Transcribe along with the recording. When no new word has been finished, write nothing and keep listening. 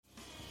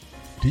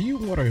Do you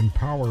want to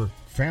empower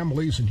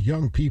families and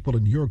young people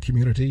in your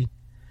community?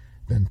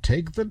 Then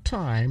take the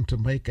time to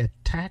make a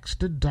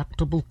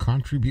tax-deductible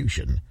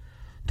contribution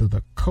to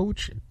the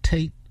Coach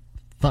Tate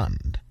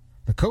Fund.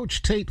 The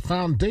Coach Tate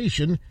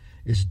Foundation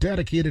is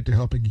dedicated to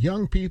helping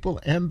young people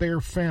and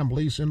their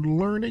families in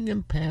learning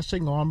and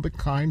passing on the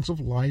kinds of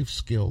life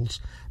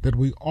skills that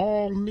we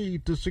all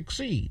need to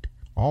succeed.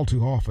 All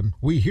too often,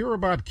 we hear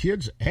about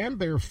kids and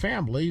their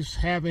families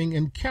having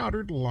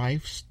encountered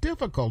life's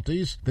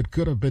difficulties that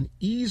could have been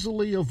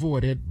easily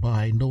avoided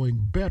by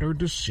knowing better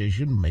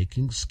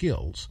decision-making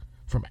skills,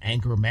 from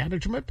anger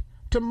management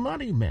to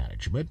money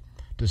management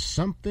to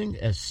something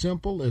as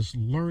simple as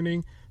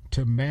learning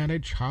to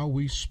manage how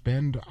we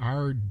spend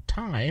our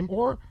time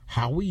or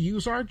how we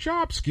use our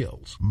job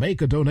skills.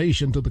 Make a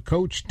donation to the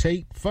Coach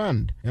Tate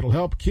Fund. It'll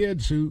help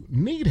kids who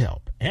need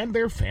help and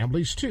their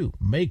families too.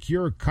 Make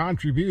your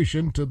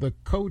contribution to the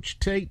Coach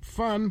Tate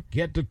Fund.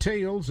 Get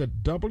details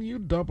at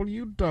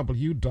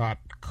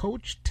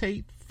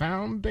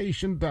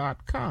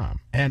www.coachtatefoundation.com.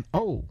 And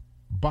oh,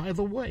 by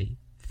the way,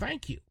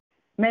 thank you.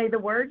 May the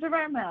words of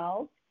our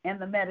mouths and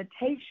the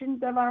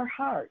meditations of our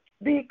hearts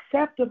be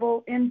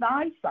acceptable in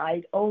thy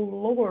sight, O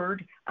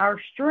Lord, our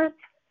strength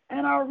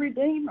and our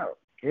Redeemer.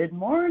 Good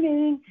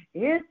morning.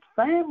 It's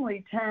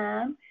family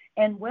time,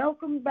 and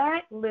welcome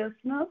back,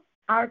 listeners.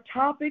 Our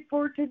topic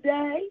for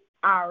today,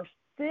 our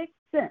sixth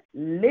sense,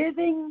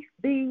 living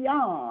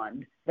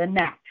beyond the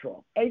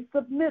natural. A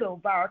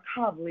submittal by our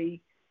colleague,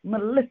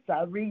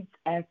 Melissa, reads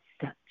as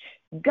such.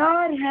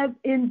 God has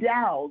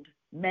endowed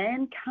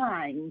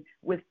mankind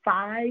with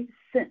five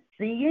senses: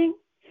 seeing,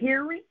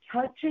 hearing,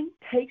 touching,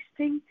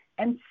 tasting,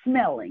 and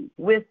smelling.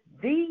 With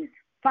these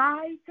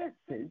five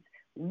senses,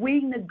 we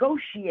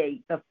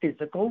negotiate the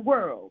physical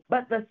world.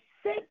 But the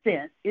sixth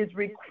sense is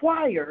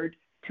required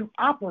to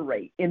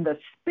operate in the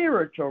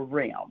spiritual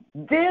realm.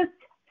 This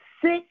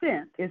sixth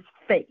sense is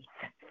faith.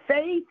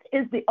 Faith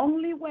is the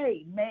only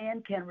way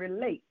man can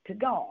relate to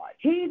God.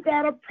 He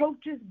that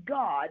approaches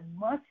God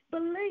must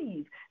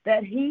believe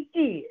that he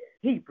is.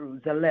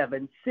 Hebrews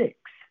 11:6.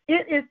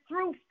 It is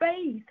through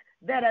faith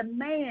that a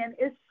man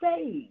is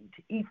saved.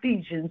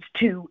 Ephesians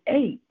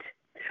 2:8.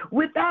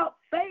 Without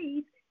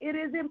faith, it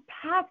is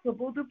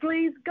impossible to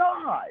please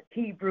God.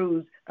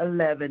 Hebrews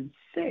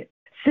 11:6.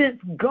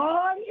 Since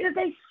God is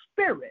a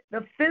spirit,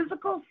 the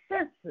physical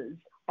senses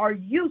are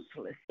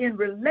useless in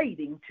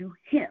relating to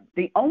him.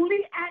 The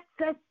only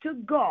access to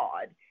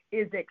God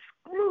is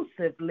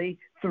exclusively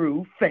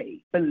through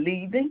faith.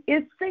 Believing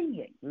is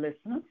seeing.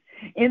 Listeners,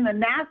 in the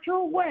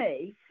natural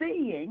way,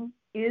 seeing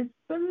is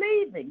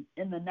believing.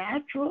 In the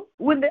natural,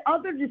 when the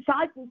other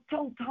disciples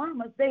told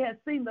Thomas they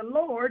had seen the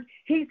Lord,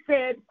 he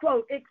said,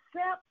 quote,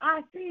 "Except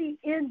I see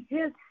in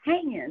his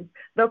hands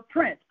the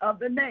print of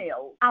the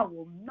nail, I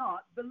will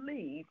not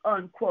believe,"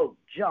 unquote,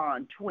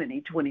 John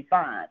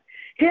 20:25.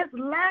 His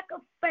lack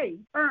of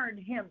faith earned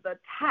him the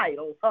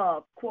title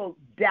of, quote,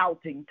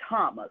 doubting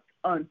Thomas,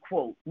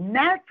 unquote.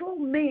 Natural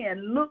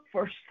men look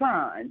for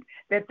signs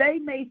that they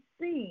may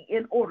see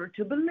in order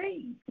to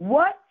believe.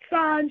 What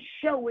sign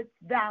showest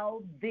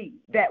thou thee,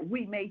 that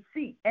we may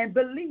see and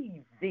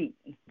believe thee?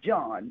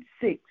 John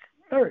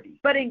 6:30.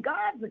 But in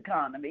God's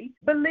economy,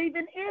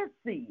 believing is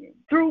seeing.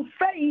 Through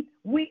faith,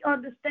 we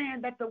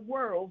understand that the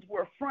worlds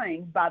were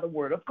framed by the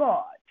word of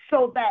God,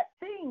 so that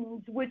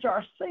things which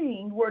are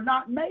seen were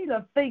not made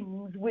of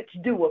things which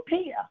do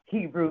appear.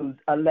 Hebrews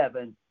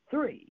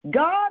 11:3.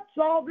 God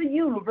saw the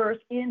universe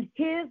in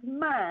his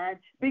mind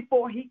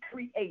before he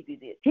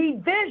created it. He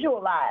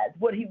visualized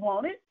what he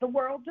wanted the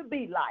world to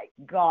be like.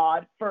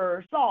 God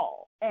first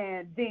saw,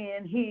 and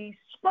then he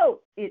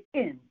spoke it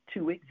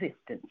into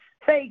existence.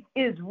 Faith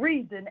is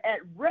reason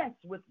at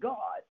rest with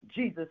God.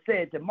 Jesus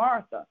said to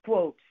Martha,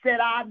 quote, "Said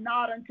I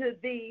not unto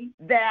thee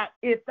that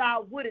if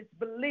thou wouldest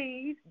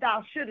believe,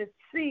 thou shouldest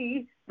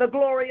see the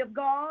glory of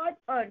God,"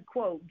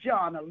 unquote,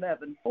 John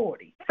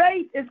 11:40.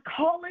 Faith is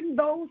calling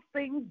those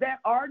things that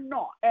are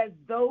not as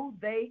though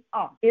they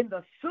are. In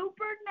the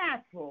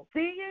supernatural,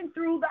 seeing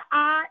through the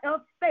eye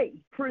of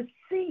faith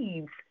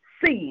precedes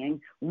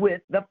seeing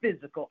with the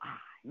physical eye.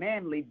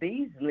 Manly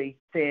Beasley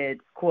said,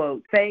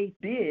 quote, "Faith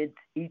bids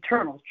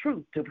eternal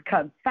truth to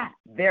become fact.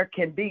 There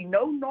can be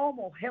no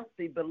normal,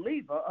 healthy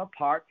believer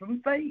apart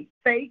from faith.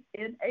 Faith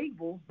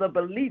enables the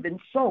believing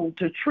soul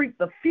to treat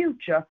the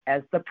future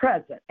as the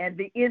present and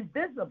the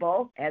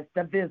invisible as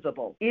the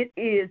visible. It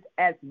is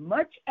as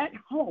much at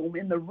home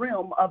in the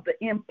realm of the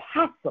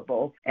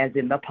impossible as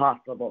in the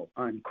possible,"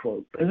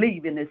 unquote.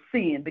 Believing is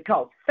seeing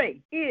because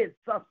faith is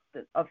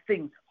substance of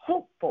things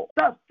hoped for.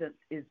 Substance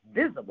is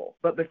visible.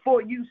 But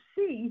before you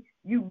see,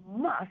 you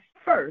must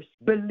first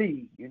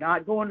believe. You're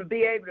not going to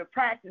be able to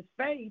practice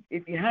faith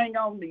if you hang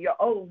on to your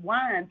old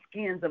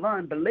wineskins of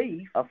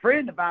unbelief. A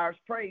friend of ours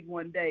prayed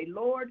one day,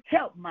 "Lord,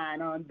 help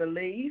mine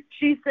unbelief."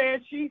 She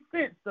said she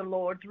sensed the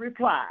Lord's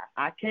reply,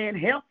 "I can't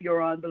help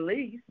your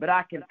unbelief, but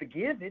I can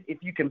forgive it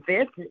if you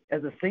confess it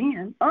as a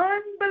sin."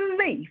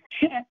 Unbelief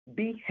can't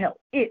be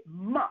helped. It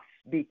must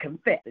be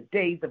confessed. The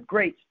days of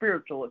great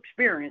spiritual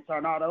experience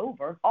are not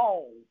over.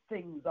 All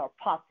things are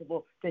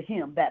possible to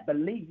him that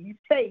believes.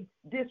 Faith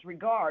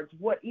disregards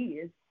what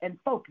is and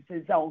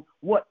focuses on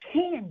what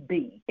can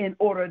be in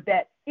order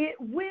that it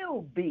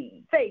will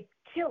be. Faith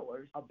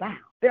killers abound.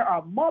 There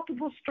are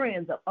multiple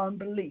strands of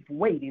unbelief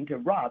waiting to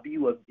rob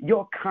you of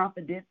your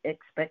confident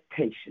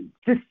expectations.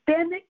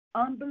 Systemic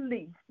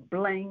unbelief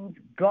blames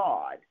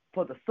God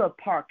for the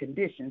subpar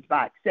conditions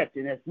by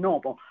accepting as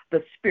normal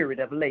the spirit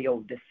of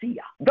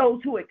Laodicea.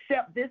 Those who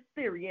accept this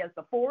theory as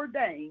the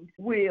foreordained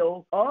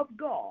will of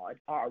God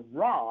are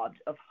robbed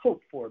of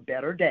hope for a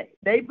better day.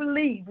 They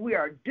believe we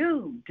are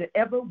doomed to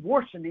ever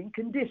worsening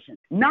conditions,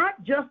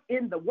 not just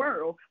in the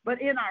world,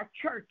 but in our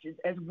churches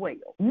as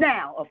well.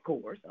 Now, of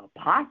course,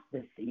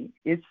 apostasy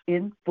is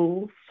in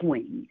full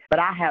swing, but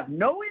I have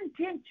no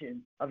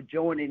intention of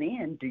joining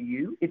in, do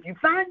you? If you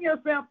find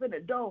yourself in a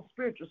dull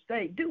spiritual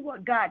state, do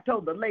what God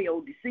told the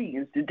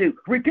Laodiceans to do.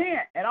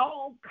 Repent at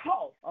all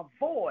costs.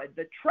 Avoid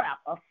the trap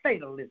of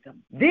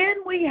fatalism. Then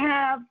we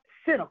have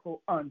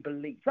cynical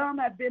unbelief. Some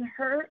have been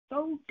hurt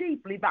so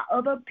deeply by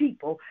other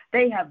people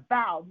they have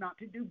vowed not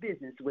to do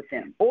business with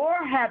them or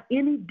have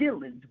any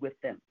dealings with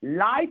them.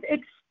 Life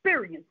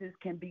experiences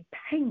can be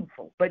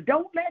painful, but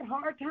don't let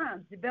hard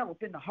times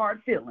develop into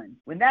hard feelings.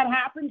 When that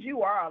happens,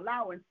 you are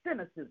allowing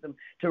cynicism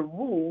to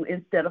rule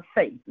instead of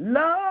faith.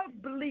 Love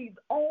believes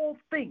all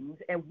things,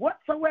 and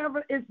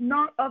whatsoever is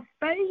not of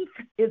faith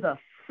is a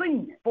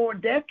sin. 4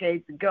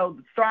 decades ago,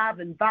 the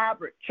thriving,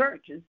 vibrant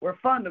churches were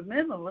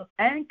fundamentalist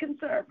and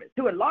conservative.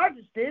 To a large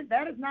extent,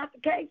 that is not the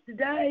case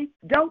today.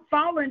 Don't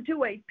fall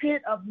into a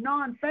pit of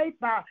non-faith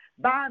by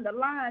buying the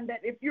line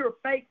that if you're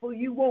faithful,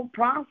 you won't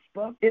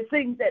prosper. It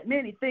seems that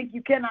many think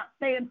you cannot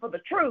stand for the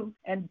truth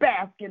and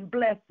bask in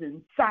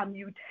blessings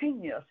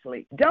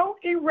simultaneously.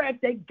 Don't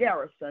erect a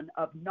garrison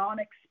of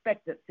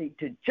non-expectancy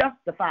to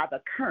justify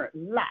the current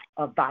lack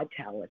of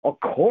vitality.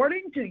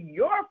 According to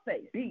your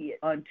faith, be it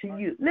unto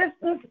you.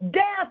 Listeners,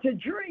 dare to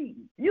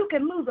dream. You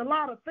can lose a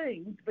lot of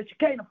things, but you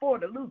can't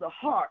afford to lose a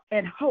heart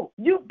and hope.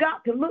 You've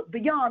got to look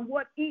beyond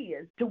what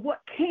is to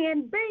what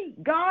can be.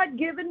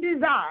 God-given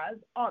desires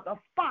are the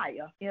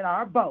fire in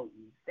our bones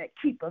that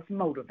keep us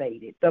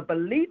motivated. The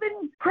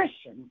believing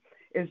Christian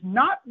is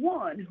not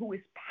one who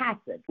is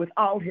passive with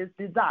all his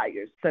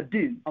desires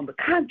subdued. On the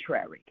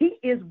contrary, he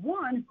is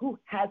one who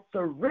has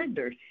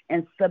surrendered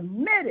and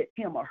submitted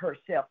him or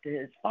herself to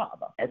his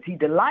Father. As he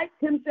delights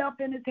himself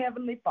in his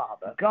heavenly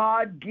Father,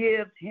 God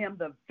gives him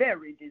the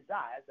very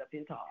desires of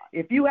his heart.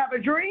 If you have a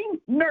dream,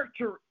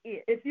 nurture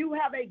it. If you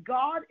have a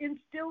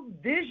God-instilled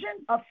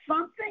vision of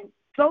something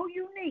so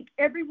unique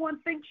everyone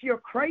thinks you're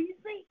crazy,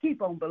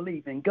 keep on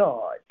believing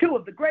God. 2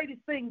 of the greatest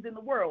things in the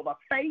world are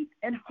faith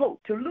and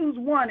hope. To lose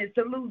one is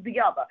to lose the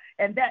other,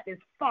 and that is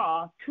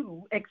far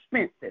too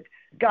expensive.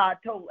 God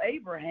told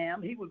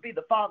Abraham he would be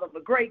the father of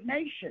a great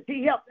nation.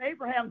 He helped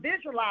Abraham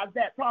visualize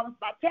that promise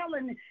by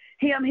telling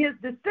him his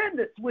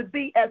descendants would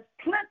be as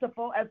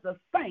plentiful as the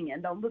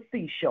sand on the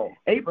seashore.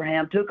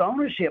 Abraham took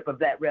ownership of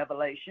that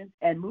revelation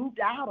and moved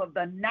out of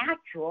the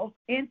natural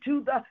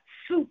into the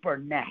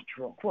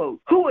supernatural. Quote,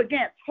 who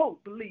against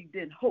hope believed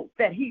in hope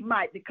that he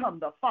might become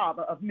the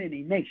father of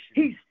many nations.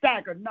 He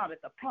staggered not at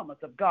the promise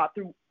of God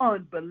through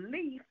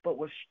unbelief, but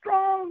was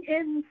strong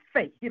in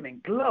faith,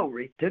 giving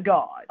glory to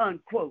God.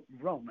 Unquote,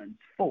 Romans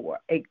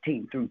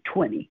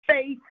 4:18-20.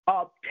 Faith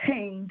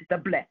obtained the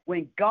blessing.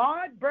 When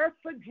God births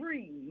a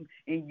dream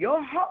in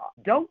your heart,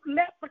 don't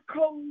let the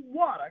cold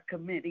water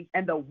committee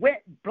and the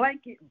wet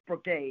blanket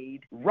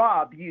brigade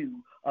rob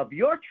you of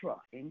your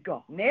trust in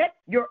God. Next,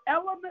 your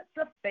elements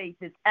of faith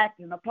is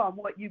acting upon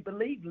what you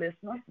believe,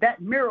 listener. That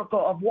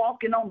miracle of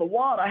walking on the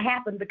water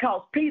happened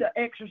because Peter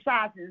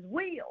exercised his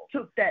will,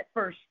 took that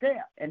first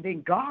step, and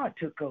then God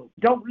took over.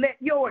 Don't let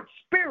your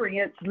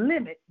experience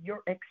limit your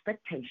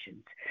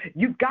expectations.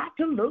 You've got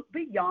to look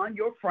beyond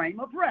your frame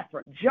of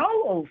reference.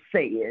 Joel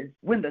says,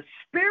 when the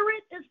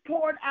Spirit is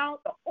poured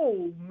out, the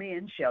old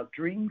men shall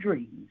dream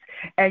dreams,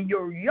 and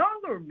your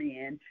younger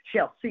men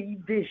shall see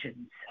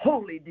visions.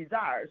 Holy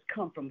desires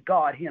come from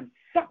God himself.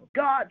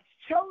 God's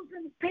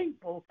chosen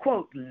people,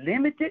 quote,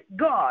 limited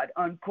God,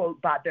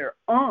 unquote, by their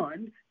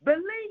unbelief.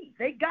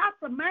 They got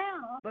the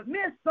manna, but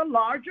missed the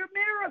larger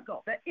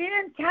miracle. The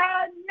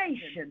entire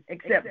nation,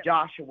 except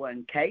Joshua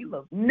and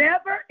Caleb,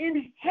 never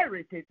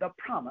inherited the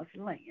promised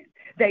land.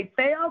 They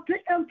failed to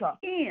enter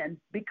in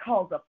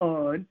because of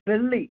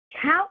unbelief.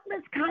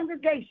 Countless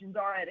congregations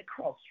are at a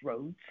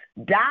crossroads,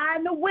 die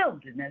in the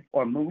wilderness,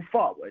 or move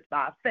forward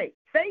by faith.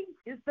 Faith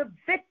is the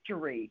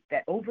victory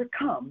that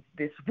overcomes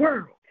this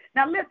world.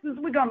 Now, listeners,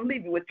 we're going to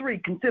leave you with 3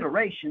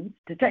 considerations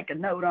to take a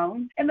note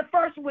on. And the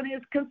first one is,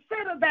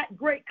 consider that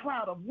great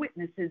cloud of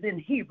witnesses in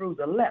Hebrews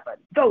 11,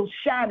 those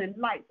shining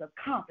lights of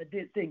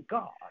confidence in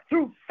God.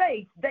 Through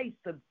faith, they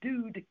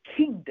subdued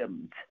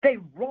kingdoms. They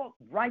wrought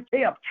right.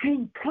 They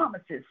obtained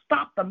promises,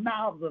 stopped the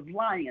mouths of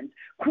lions,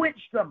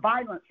 quenched the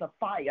violence of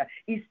fire,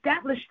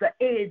 established the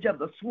edge of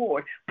the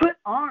sword, put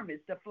armies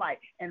to flight,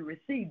 and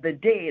received the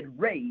dead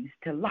raised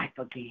to life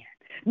again.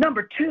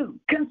 Number 2,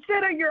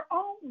 consider your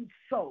own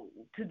soul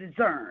to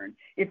discern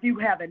if you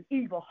have an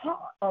evil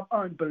heart of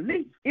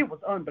unbelief. It was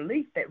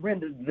unbelief that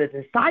rendered the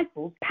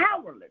disciples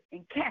powerless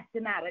in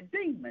casting out a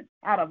demon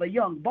out of a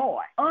young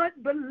boy.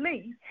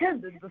 Unbelief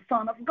hindered the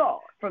Son of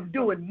God from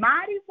doing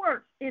mighty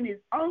works in his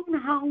own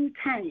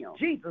hometown.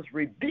 Jesus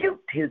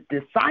rebuked his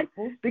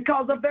disciples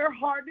because of their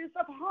hardness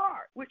of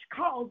heart, which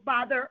caused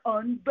by their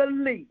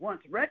unbelief.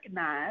 Once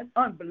recognized,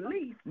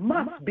 unbelief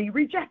must be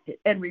rejected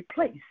and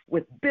replaced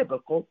with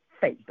biblical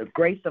faith. The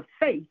grace of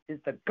faith is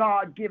the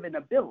God-given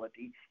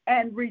ability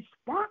and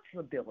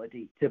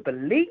responsibility to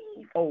believe,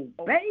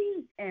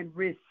 obey, and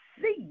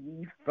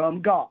receive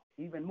from God.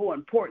 Even more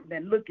important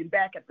than looking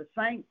back at the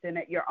saints and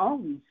at your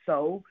own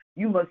soul,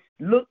 you must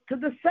look to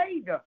the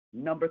Savior.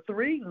 Number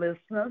 3,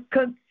 listeners,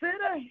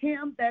 consider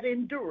him that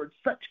endured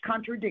such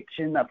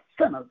contradiction of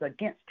sinners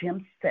against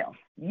himself.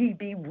 Ye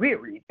be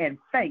wearied and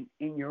faint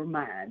in your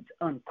minds,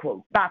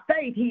 unquote. By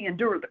faith he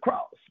endured the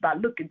cross, by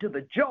looking to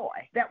the joy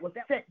that was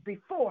set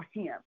before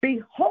him.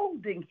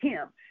 Beholding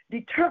him,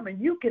 determine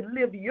you can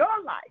live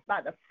your life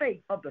by the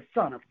faith of the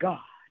Son of God.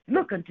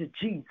 Look unto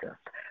Jesus,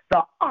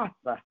 the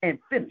author and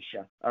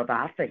finisher of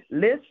our faith.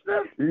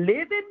 Listeners,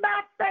 living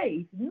by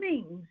faith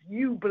means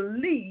you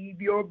believe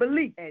your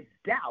belief and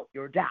doubt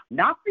your doubt,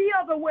 not the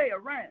other way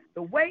around.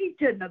 The way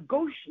to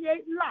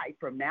negotiate life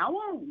from now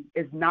on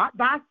is not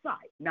by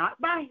sight, not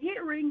by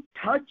hearing,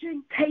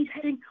 touching,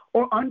 tasting,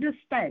 or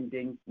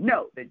understanding.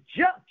 No, the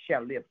just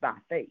shall live by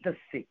faith. The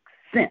 6th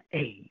sense.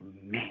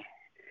 Amen.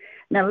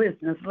 Now,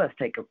 listeners, let's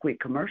take a quick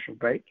commercial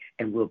break,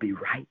 and we'll be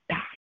right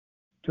back.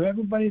 To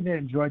everybody that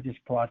enjoyed this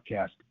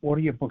podcast,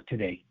 order your book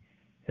today.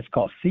 It's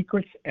called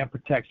Secrets and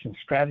Protection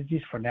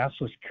Strategies for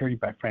National Security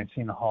by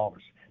Phrantceena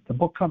Halres. The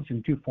book comes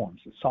in 2 forms,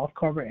 a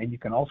softcover, and you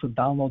can also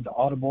download the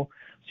Audible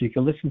so you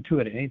can listen to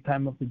it at any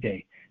time of the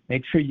day.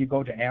 Make sure you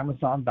go to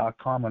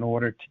Amazon.com and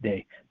order it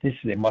today. This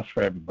is a must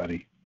for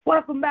everybody.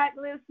 Welcome back,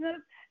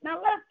 listeners.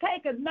 Now let's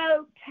take a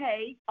note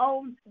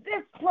on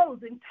this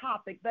closing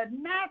topic, the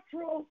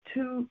natural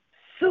to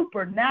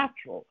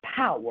supernatural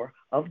power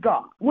of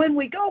God. When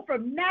we go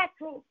from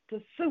natural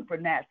to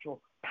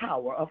supernatural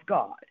power of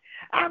God.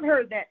 I've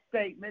heard that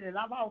statement, and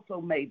I've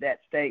also made that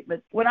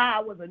statement. When I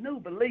was a new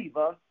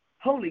believer,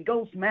 Holy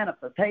Ghost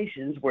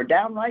manifestations were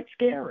downright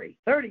scary.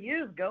 30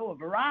 years ago, a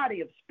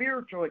variety of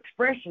spiritual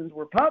expressions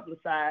were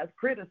publicized,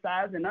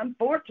 criticized, and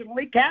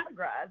unfortunately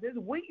categorized as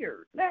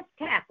weird. Let's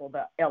tackle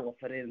the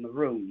elephant in the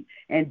room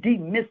and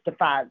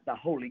demystify the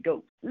Holy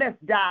Ghost. Let's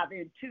dive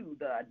into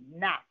the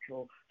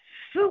natural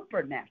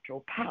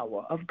supernatural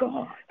power of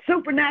God.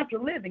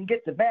 Supernatural living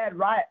gets a bad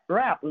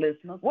rap,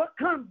 listeners. What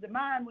comes to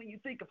mind when you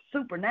think of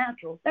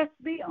supernatural? Let's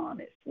be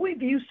honest. We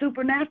view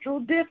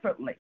supernatural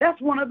differently.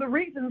 That's one of the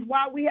reasons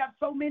why we have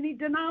so many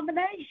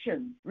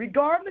denominations.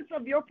 Regardless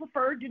of your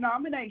preferred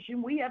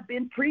denomination, we have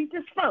been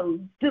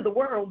predisposed to the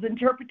world's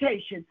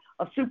interpretation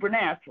of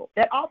supernatural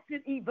that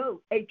often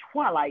evoke a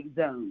Twilight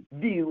Zone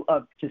view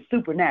of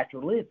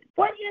supernatural living.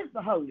 What is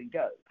the Holy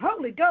Ghost?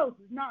 Holy Ghost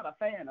is not a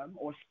phantom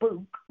or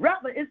spook.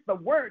 Rather, it's the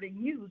wording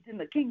used in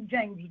the King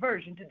James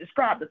Version to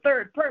describe the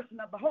third person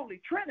of the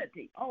Holy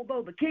Trinity.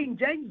 Although the King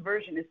James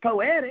Version is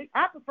poetic,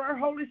 I prefer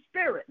Holy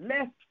Spirit,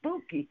 less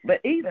spooky,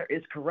 but either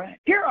is correct.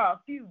 Here are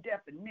a few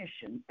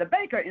definitions. The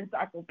Baker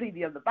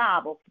Encyclopedia of the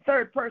Bible, the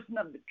third person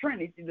of the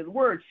Trinity, the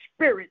word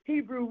spirit,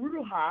 Hebrew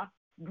ruha,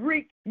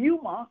 Greek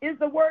pneuma, is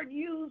the word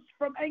used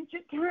from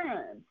ancient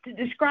times to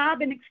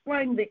describe and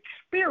explain the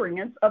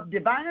experience of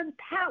divine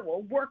power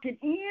working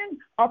in,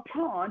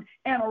 upon,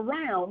 and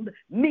around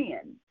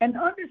men, and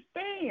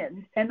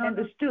understand and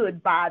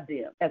understood by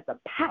them as the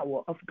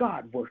power of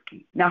God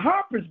working. Now,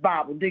 Harper's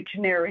Bible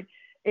Dictionary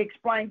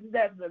explains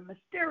that the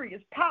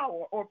mysterious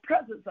power or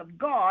presence of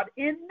God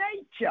in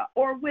nature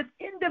or with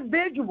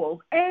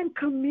individuals and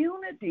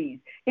communities,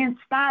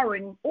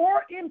 inspiring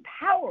or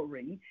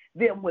empowering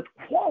them with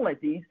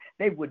qualities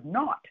they would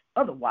not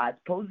otherwise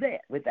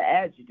possess. With the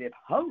adjective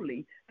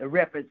holy, the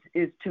reference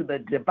is to the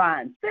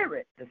divine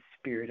spirit, the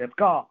Spirit of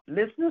God.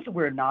 Listeners,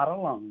 we're not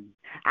alone.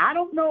 I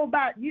don't know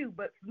about you,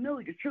 but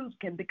familiar truths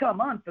can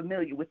become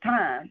unfamiliar with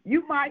time.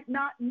 You might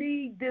not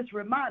need this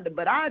reminder,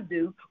 but I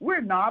do.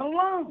 We're not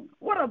alone.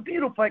 What a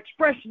beautiful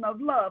expression of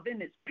love in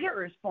its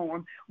purest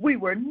form. We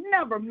were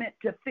never meant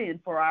to fend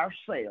for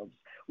ourselves.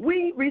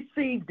 We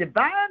receive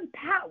divine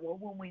power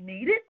when we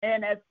need it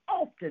and as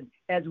often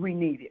as we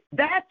need it.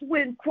 That's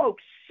when, quote,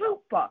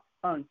 super,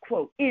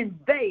 unquote,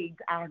 invades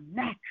our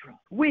natural.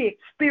 We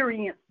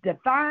experience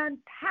divine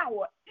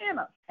power in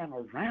us and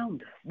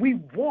around us. We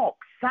walk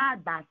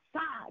side by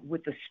side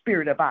with the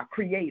Spirit of our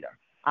Creator,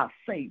 our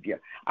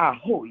Savior, our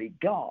holy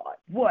God.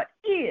 What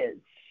is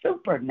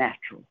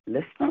supernatural,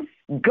 listeners?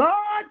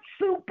 God's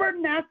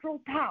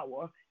supernatural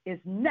power is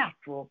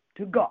natural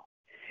to God.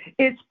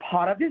 It's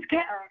part of his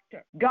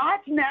character.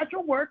 God's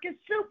natural work is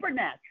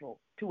supernatural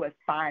to a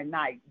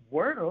finite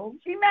world.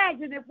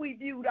 Imagine if we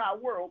viewed our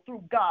world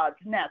through God's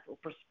natural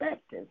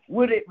perspective.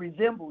 Would it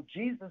resemble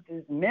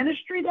Jesus'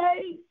 ministry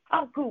days?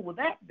 How cool would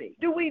that be?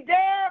 Do we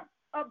dare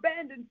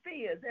abandon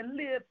fears and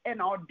live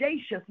an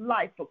audacious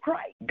life for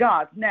Christ.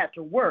 God's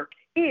natural work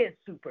is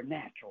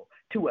supernatural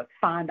to a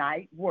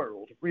finite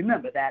world.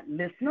 Remember that,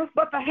 listeners.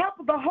 But the help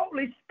of the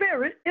Holy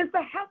Spirit is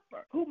the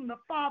helper, whom the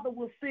Father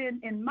will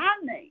send in my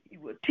name. He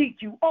will teach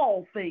you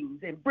all things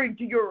and bring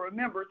to your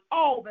remembrance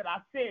all that I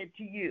said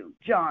to you.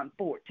 John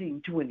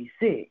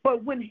 14:26.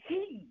 But when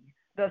he,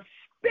 the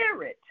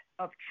Spirit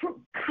of truth,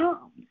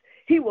 comes,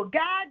 he will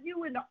guide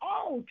you into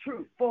all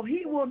truth, for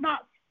he will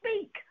not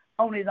speak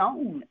on his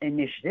own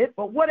initiative,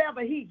 but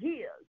whatever he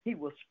hears, he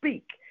will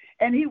speak,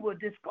 and he will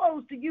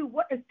disclose to you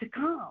what is to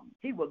come.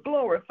 He will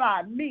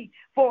glorify me,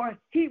 for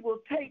he will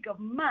take of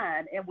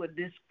mine and will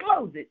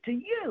disclose it to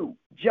you.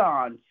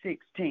 John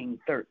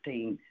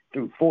 16:13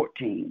 through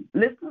 14.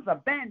 Listeners,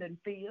 abandon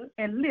fear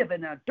and live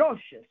an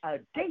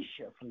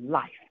audacious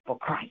life for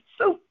Christ.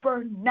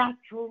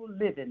 Supernatural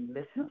living,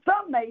 listeners.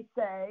 Some may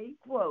say,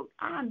 quote,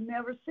 I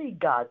never see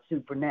God's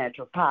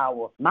supernatural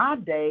power. My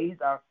days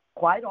are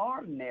quite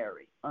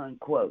ordinary,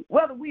 unquote.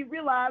 Whether we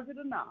realize it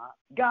or not,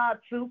 God's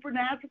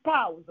supernatural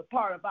power is a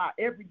part of our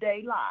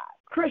everyday life,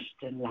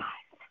 Christian life.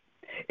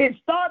 It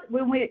started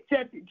when we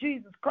accepted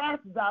Jesus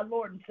Christ as our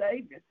Lord and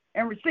Savior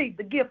and received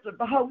the gift of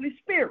the Holy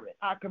Spirit.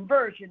 Our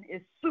conversion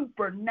is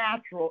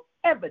supernatural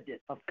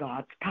evidence of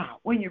God's power.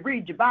 When you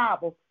read your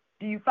Bible,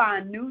 do you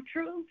find new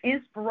truth,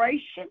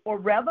 inspiration, or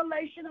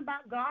revelation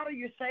about God or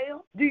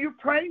yourself? Do you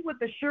pray with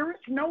assurance,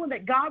 knowing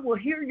that God will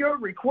hear your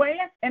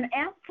request and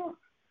answer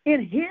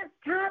in his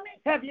timing?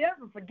 Have you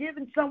ever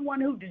forgiven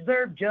someone who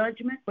deserved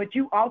judgment, but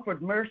you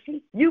offered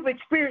mercy? You've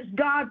experienced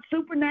God's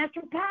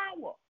supernatural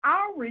power.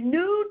 Our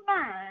renewed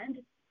mind,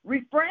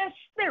 refreshed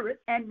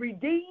spirit, and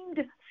redeemed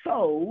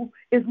soul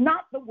is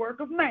not the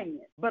work of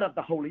man, but of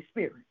the Holy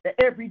Spirit, the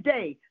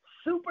everyday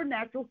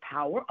supernatural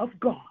power of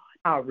God.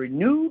 Our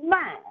renewed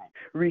mind,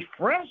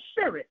 refreshed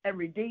spirit, and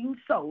redeemed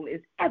soul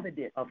is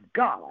evidence of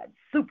God's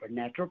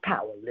supernatural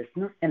power,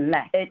 listeners. And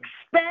last,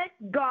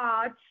 expect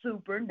God's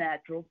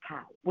supernatural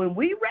power. When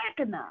we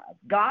recognize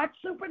God's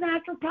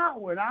supernatural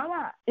power in our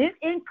lives, it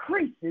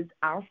increases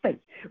our faith.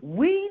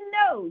 We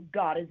know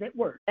God is at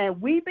work,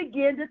 and we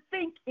begin to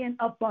think in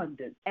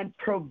abundance and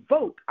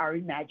provoke our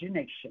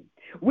imagination.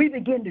 We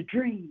begin to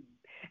dream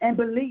and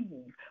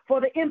believe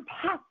for the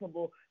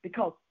impossible,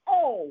 because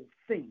all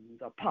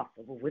things are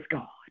possible with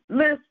God.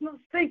 Listeners,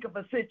 think of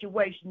a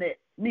situation that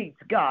needs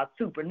God's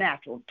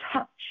supernatural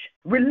touch.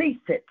 Release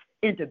it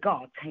into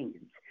God's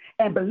hands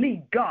and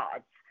believe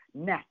God's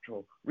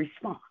natural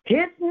response.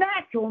 His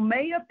natural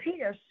may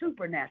appear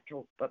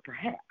supernatural, but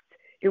perhaps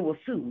it will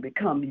soon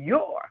become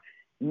your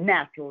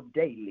natural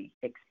daily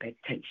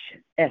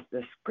expectation. As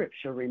the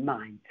scripture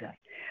reminds us,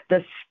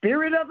 the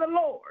Spirit of the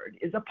Lord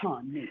is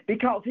upon me,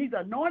 because he's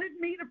anointed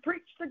me to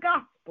preach the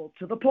gospel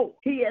to the poor.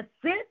 He has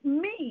sent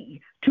me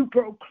to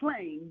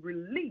proclaim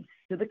release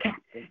to the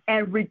captive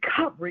and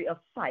recovery of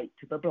sight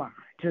to the blind,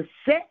 to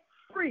set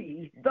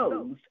free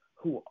those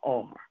who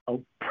are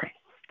oppressed.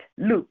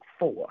 Luke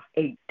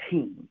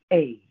 4:18.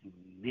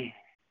 Amen.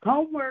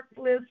 Homework,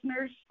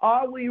 listeners.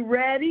 Are we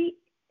ready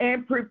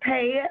and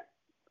prepared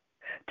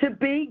to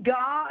be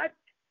God's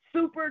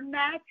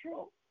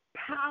supernatural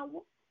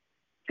power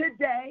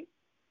today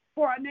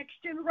for our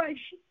next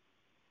generation?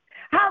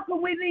 How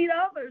can we lead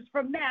others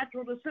from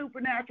natural to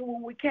supernatural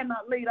when we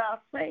cannot lead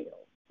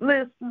ourselves?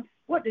 Listeners,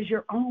 what does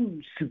your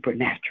own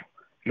supernatural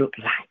look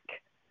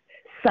like,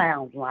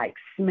 sound like,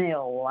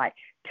 smell like,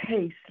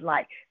 taste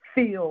like,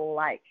 feel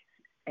like?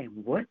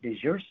 And what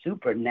does your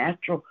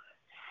supernatural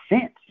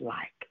sense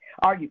like?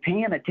 Are you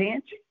paying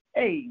attention?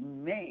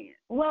 Amen.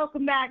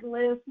 Welcome back,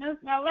 listeners.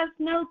 Now let's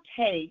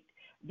notate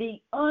the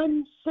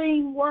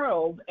unseen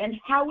world and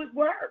how it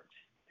works.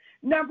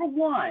 Number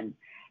one,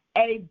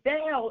 a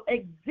veil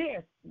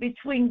exists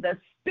between the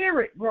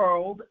spirit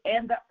world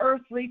and the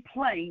earthly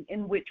plane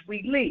in which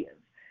we live.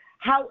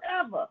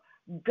 However,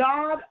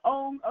 God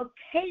on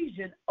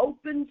occasion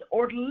opens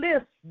or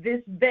lifts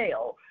this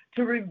veil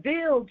to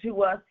reveal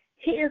to us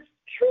his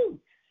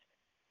truths.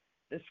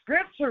 The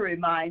scripture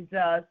reminds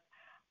us,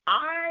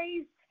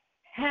 eyes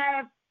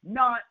have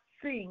not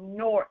seen,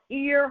 nor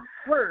ear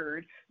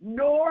heard,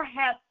 nor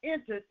have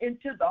entered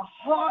into the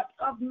heart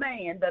of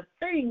man the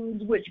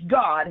things which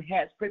God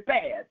has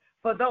prepared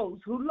for those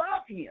who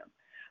love him.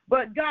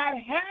 But God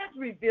has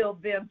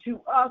revealed them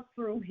to us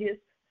through his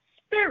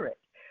Spirit.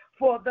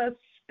 For the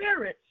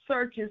Spirit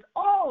searches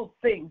all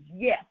things,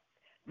 yes,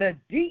 the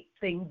deep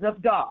things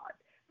of God.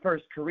 1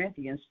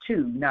 Corinthians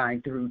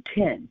 2:9 through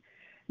 10.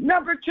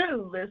 Number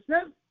two,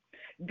 listeners,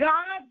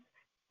 God's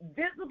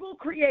visible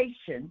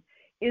creation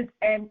is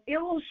an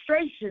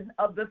illustration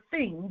of the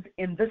things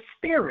in the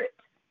Spirit,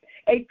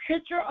 a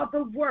picture of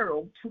the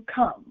world to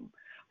come.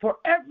 For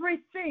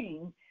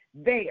everything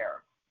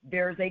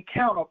there's a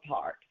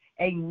counterpart,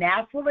 a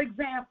natural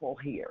example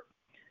here.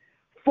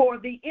 For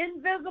the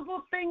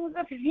invisible things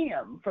of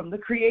him from the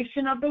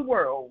creation of the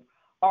world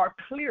are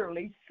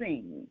clearly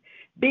seen,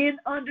 being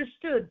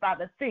understood by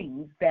the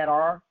things that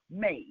are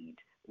made.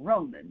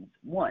 Romans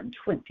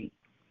 1:20.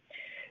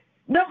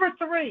 Number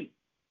three,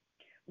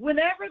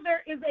 whenever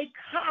there is a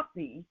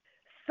copy,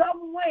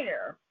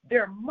 somewhere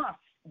there must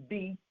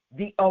be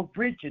the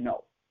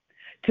original.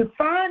 To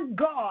find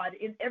God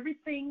in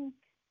everything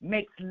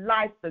makes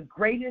life the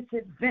greatest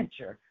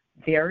adventure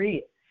there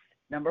is.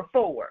 Number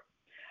 4,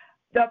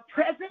 the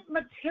present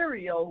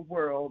material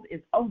world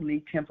is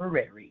only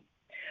temporary,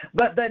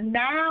 but the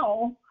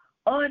now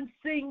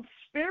unseen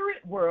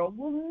spirit world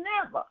will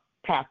never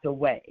pass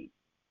away.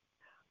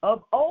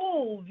 Of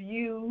old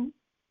you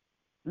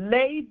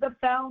laid the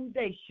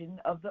foundation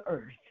of the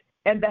earth,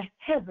 and the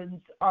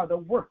heavens are the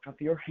work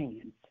of your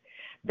hands.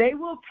 They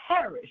will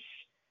perish,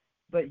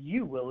 but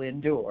you will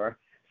endure.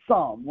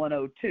 Psalm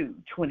 102,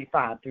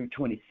 25 through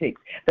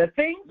 26. The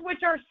things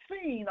which are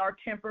seen are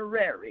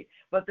temporary,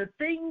 but the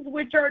things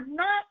which are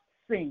not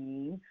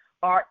seen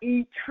are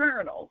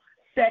eternal.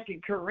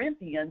 2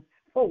 Corinthians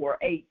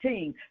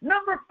 4:18.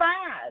 Number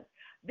 5,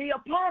 the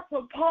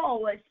Apostle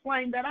Paul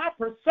explained that our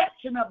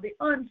perception of the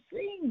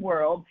unseen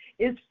world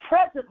is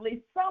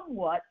presently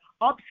somewhat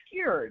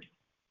obscured.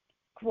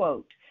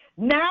 Quote,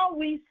 now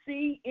we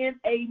see in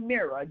a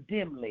mirror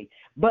dimly,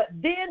 but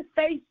then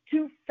face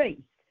to face.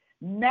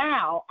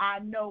 Now I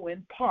know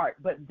in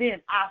part, but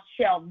then I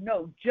shall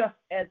know just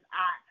as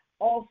I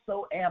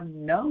also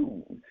am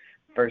known.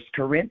 1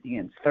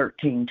 Corinthians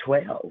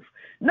 13:12.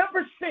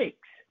 Number 6,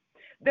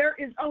 there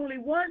is only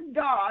one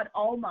God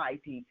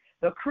Almighty,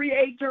 the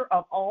creator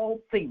of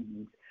all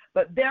things,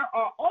 but there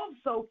are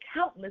also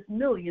countless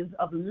millions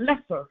of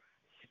lesser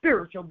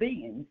spiritual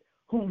beings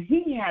whom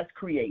he has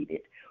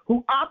created,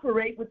 who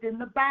operate within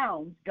the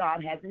bounds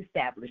God has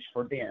established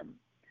for them.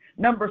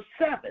 Number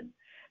 7,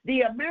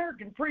 the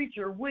American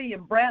preacher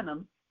William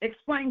Branham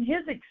explained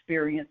his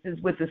experiences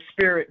with the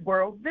spirit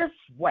world this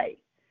way.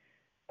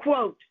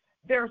 Quote,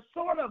 they're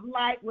sort of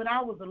like when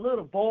I was a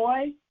little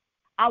boy.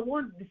 I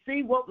wanted to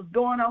see what was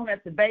going on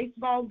at the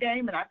baseball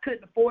game, and I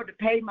couldn't afford to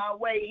pay my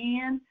way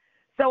in.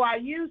 So I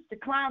used to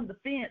climb the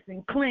fence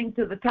and cling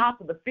to the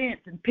top of the fence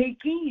and peek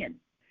in.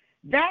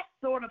 That's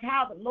sort of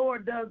how the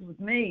Lord does with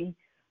me,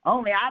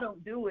 only I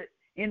don't do it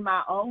in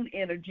my own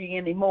energy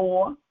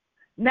anymore.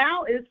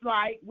 Now it's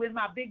like when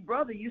my big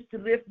brother used to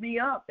lift me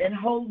up and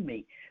hold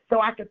me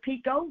so I could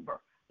peek over.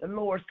 The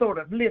Lord sort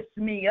of lifts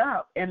me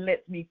up and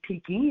lets me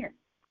peek in.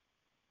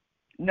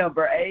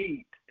 Number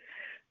 8,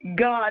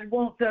 God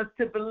wants us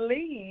to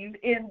believe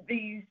in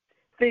these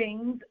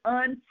things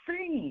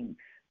unseen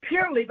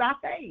purely by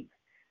faith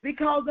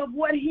because of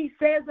what he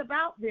says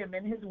about them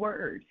in his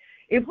word.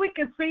 If we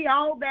could see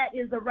all that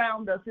is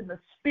around us in the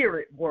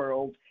spirit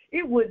world,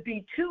 it would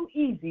be too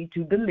easy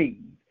to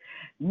believe.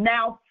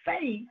 Now,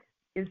 faith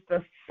is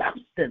the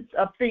substance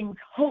of things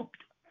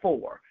hoped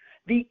for,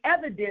 the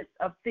evidence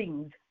of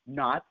things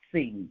not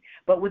seen.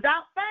 But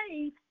without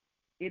faith,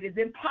 it is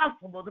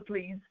impossible to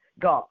please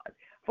God.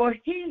 For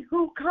he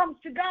who comes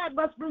to God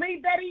must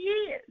believe that he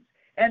is,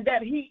 and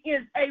that he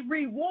is a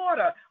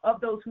rewarder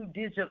of those who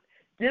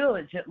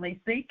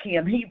diligently seek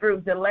him.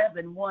 Hebrews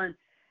 11:1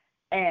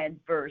 and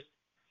verse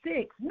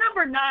 6.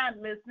 Number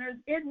 9, listeners,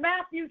 in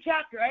Matthew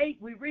chapter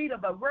 8, we read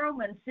of a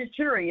Roman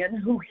centurion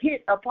who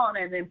hit upon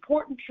an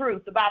important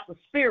truth about the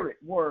spirit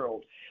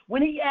world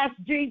when he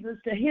asked Jesus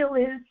to heal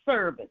his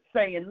servant,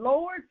 saying,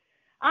 Lord,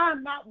 I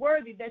am not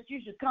worthy that you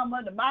should come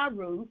under my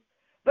roof,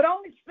 but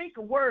only speak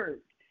a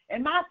word,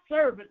 and my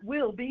servant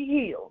will be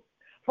healed.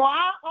 For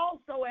I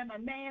also am a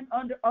man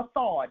under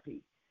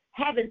authority,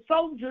 having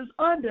soldiers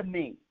under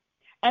me.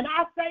 And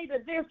I say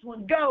to this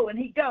one, go, and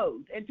he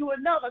goes, and to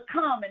another,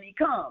 come, and he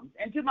comes,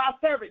 and to my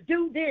servant,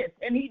 do this,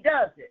 and he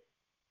does it.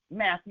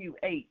 Matthew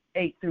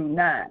 8 through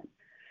 9.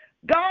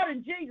 God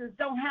and Jesus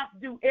don't have to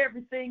do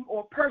everything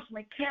or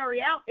personally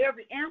carry out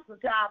every answer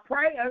to our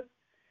prayers.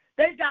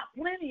 They've got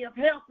plenty of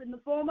help in the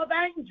form of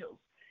angels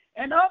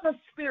and other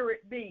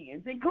spirit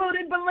beings,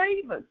 including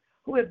believers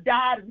who have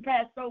died and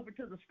passed over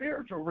to the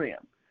spiritual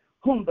realm,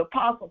 whom the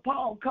Apostle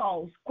Paul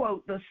calls,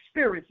 quote, the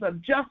spirits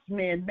of just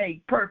men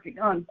made perfect,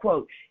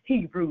 unquote,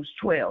 Hebrews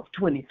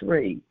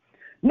 12:23.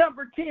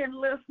 Number 10,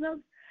 listeners,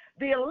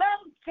 the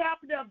 11th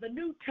chapter of the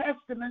New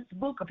Testament's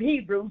book of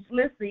Hebrews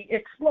lists the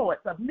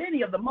exploits of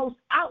many of the most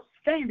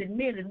outstanding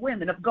men and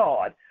women of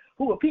God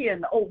who appear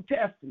in the Old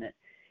Testament.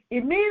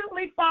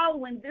 Immediately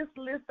following this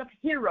list of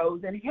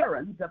heroes and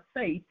heroines of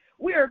faith,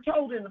 we are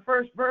told in the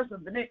first verse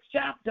of the next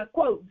chapter,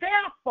 quote,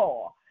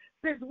 therefore,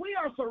 since we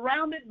are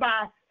surrounded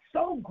by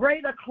so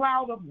great a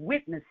cloud of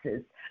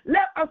witnesses,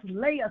 let us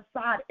lay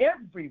aside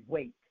every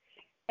weight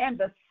and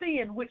the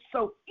sin which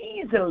so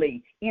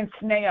easily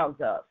ensnares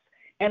us,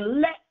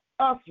 and let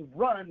us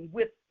run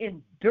with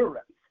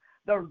endurance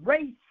the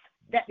race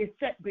that is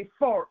set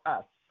before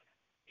us.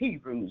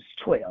 Hebrews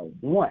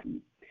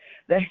 12:1.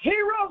 The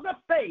heroes of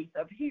faith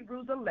of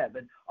Hebrews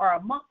 11 are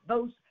among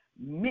those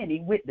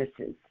many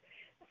witnesses.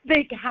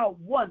 Think how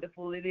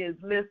wonderful it is,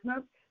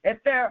 listeners,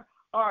 that there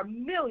are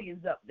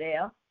millions up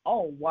there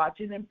all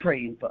watching and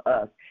praying for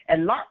us,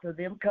 and lots of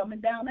them coming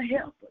down to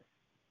help us.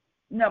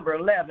 Number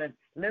 11,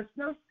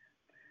 listeners,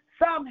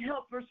 some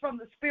helpers from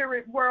the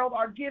spirit world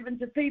are given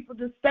to people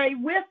to stay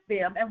with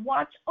them and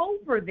watch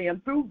over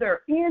them through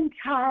their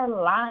entire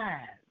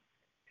lives.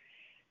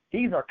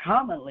 These are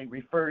commonly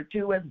referred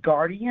to as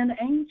guardian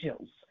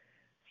angels,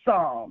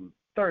 Psalm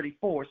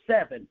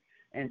 34:7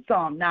 and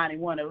Psalm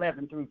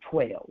 91:11 through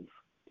 12.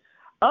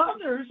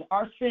 Others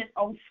are sent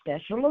on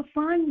special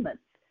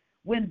assignments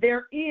when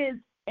there is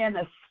an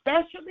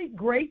especially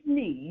great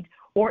need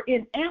or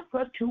in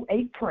answer to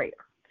a prayer,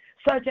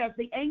 such as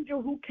the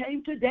angel who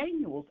came to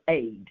Daniel's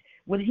aid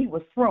when he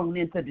was thrown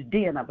into the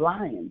den of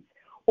lions,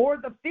 or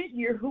the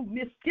figure who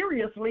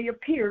mysteriously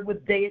appeared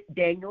with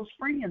Daniel's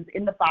friends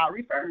in the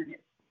fiery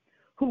furnace,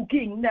 who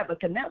King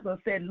Nebuchadnezzar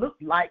said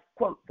looked like,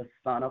 quote, the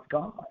Son of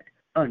God,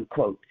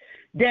 unquote.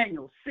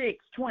 Daniel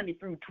 6:20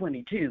 through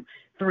 22,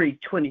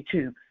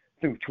 3:22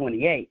 through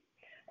 28.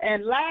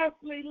 And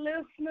lastly,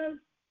 listeners,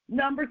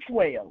 number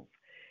 12,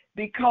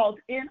 because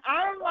in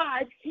our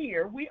life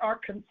here, we are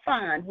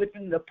confined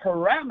within the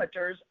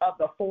parameters of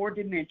the four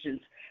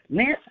dimensions,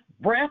 length,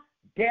 breadth,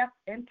 depth,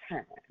 and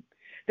time.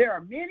 There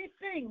are many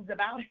things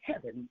about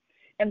heaven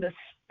and the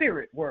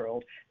spirit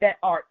world that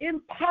are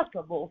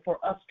impossible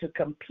for us to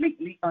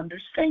completely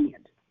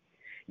understand.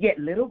 Yet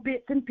little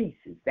bits and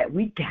pieces that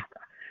we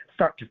gather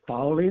start to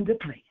fall into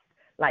place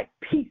like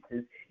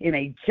pieces in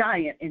a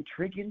giant,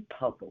 intriguing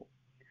puzzle.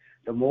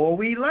 The more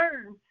we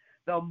learn,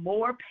 the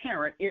more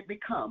apparent it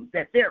becomes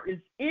that there is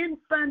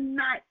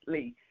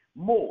infinitely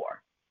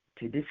more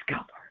to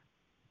discover.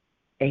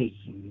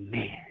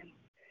 Amen.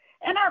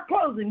 And our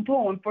closing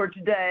poem for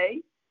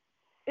today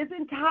is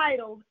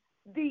entitled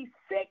The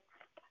Sixth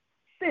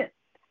Sense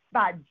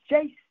by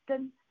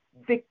Jason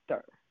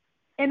Victor,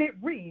 and it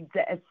reads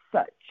as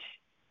such: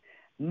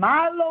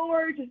 My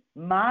Lord,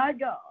 my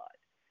God,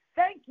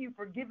 thank you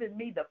for giving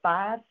me the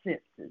five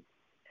senses.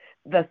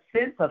 The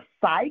sense of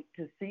sight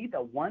to see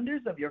the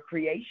wonders of your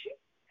creation,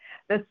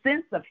 the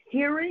sense of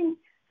hearing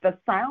the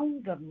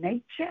sounds of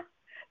nature,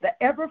 the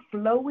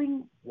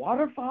ever-flowing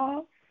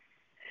waterfalls,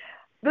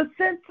 the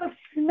sense of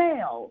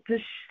smell to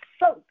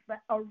soak the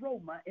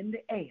aroma in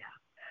the air,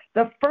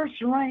 the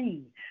first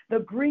rain, the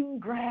green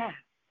grass,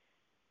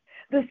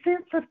 the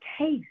sense of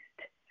taste,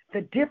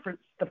 the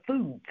difference the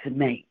foods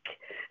make,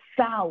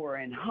 sour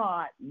and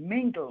hot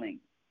mingling,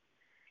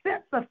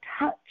 sense of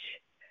touch,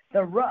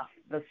 the rough,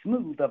 the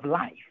smooth of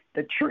life,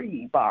 the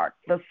tree bark,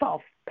 the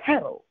soft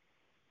petals.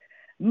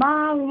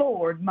 My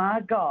Lord,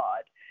 my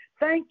God,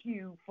 thank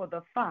you for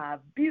the five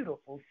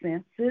beautiful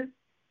senses.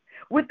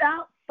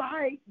 Without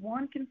sight,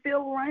 one can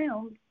feel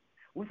around.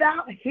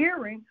 Without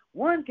hearing,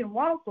 one can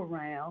walk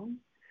around.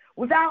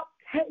 Without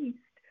taste,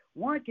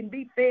 one can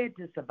be fed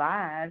to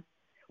survive.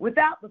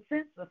 Without the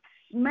sense of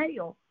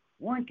smell,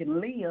 one can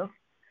live.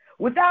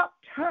 Without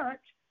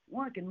touch,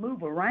 one can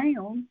move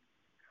around.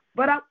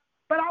 But I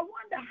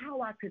wonder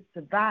how I could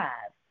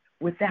survive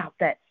without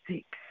that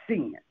sixth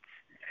sense.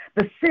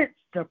 The sense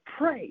to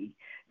pray,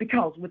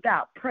 because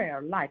without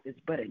prayer, life is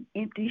but an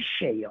empty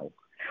shell.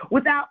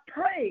 Without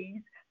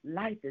praise,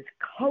 life is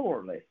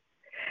colorless.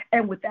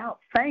 And without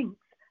thanks,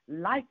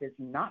 life is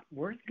not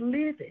worth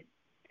living.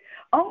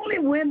 Only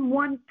when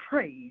one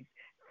prays,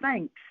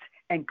 thanks,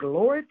 and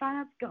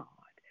glorifies God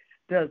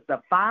does the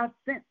five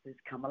senses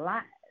come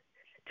alive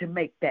to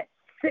make that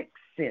sixth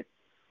sense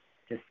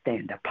to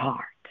stand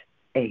apart.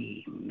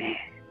 Amen.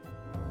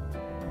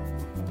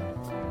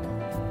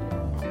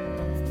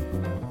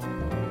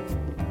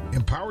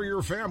 Empower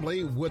your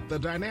family with the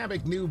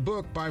dynamic new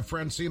book by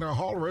Phrantceena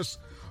Halres,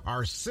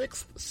 Our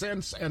Sixth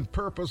Sense and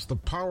Purpose, The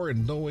Power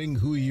in Knowing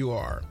Who You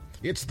Are.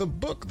 It's the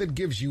book that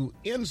gives you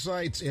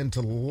insights into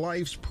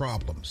life's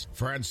problems.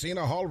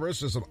 Phrantceena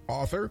Halres is an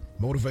author,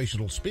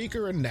 motivational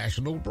speaker, and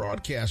national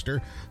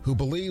broadcaster who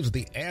believes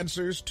the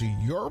answers to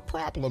your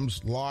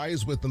problems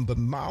lies within the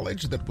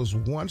knowledge that was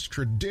once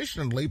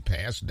traditionally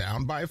passed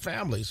down by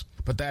families.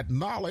 But that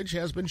knowledge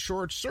has been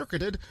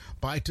short-circuited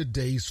by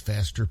today's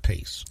faster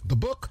pace. The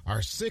book,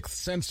 Our Sixth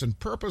Sense and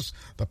Purpose,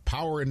 The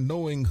Power in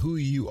Knowing Who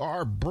You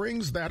Are,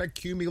 brings that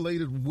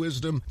accumulated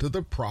wisdom to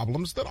the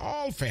problems that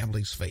all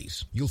families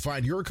face. You'll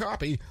find your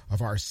copy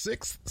of Our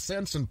Sixth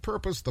Sense and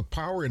Purpose, The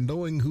Power in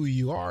Knowing Who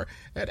You Are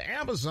at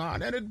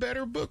Amazon and at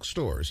better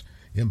bookstores.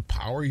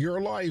 Empower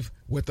your life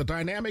with the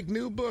dynamic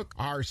new book,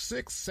 Our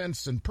Sixth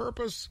Sense and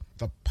Purpose,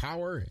 The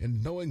Power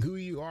in Knowing Who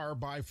You Are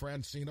by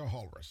Phrantceena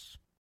Halres.